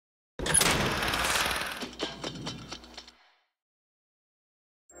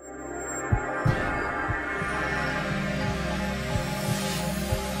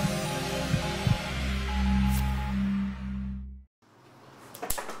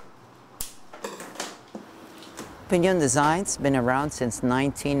Pinon Design's been around since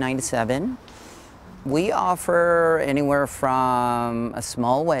 1997. We offer anywhere from a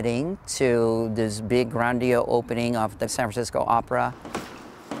small wedding to this big grandiose opening of the San Francisco Opera.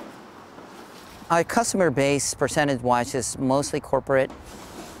 Our customer base, percentage-wise, is mostly corporate.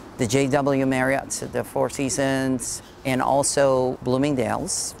 The JW Marriott's, the Four Seasons, and also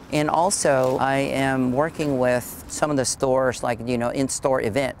Bloomingdale's. And also, I am working with some of the stores, like, in-store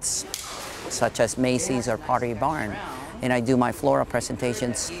events, such as Macy's or Pottery Barn. And I do my floral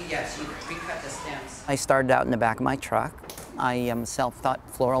presentations. I started out in the back of my truck. I am a self-taught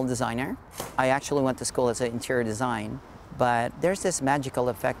floral designer. I actually went to school as an interior design, but there's this magical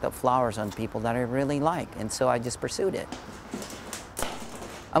effect of flowers on people that I really like, and so I just pursued it.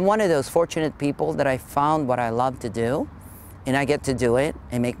 I'm one of those fortunate people that I found what I love to do, and I get to do it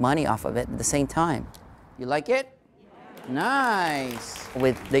and make money off of it at the same time. You like it? Nice.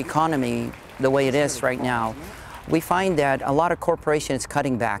 With the economy the way it is right now, we find that a lot of corporations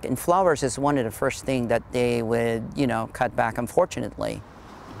cutting back, and flowers is one of the first things that they would, cut back, unfortunately.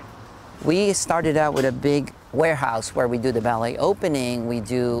 We started out with a big warehouse where we do the ballet opening, we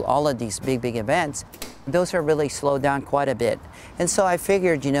do all of these big events. Those are really slowed down quite a bit. And so I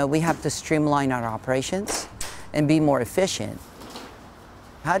figured, we have to streamline our operations and be more efficient.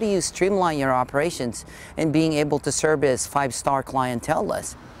 How do you streamline your operations and being able to service 5-star clientele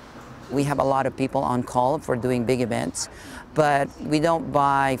list? We have a lot of people on call for doing big events, but we don't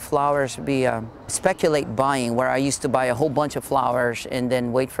buy flowers via speculate buying, where I used to buy a whole bunch of flowers and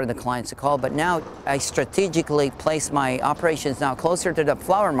then wait for the clients to call. But now I strategically place my operations now closer to the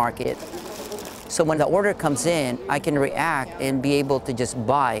flower market. So when the order comes in, I can react and be able to just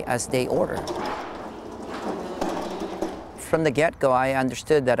buy as they order. From the get-go, I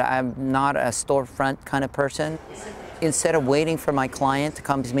understood that I'm not a storefront kind of person. Instead of waiting for my client to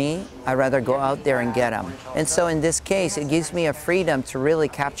come to me, I'd rather go out there and get them. And so in this case, it gives me a freedom to really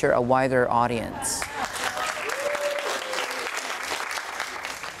capture a wider audience.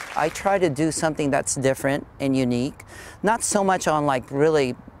 I try to do something that's different and unique, not so much on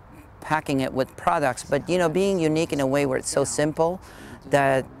really packing it with products, but being unique in a way where it's so simple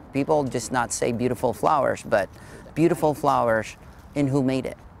that people just not say beautiful flowers, but beautiful flowers and who made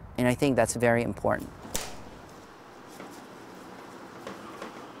it. And I think that's very important.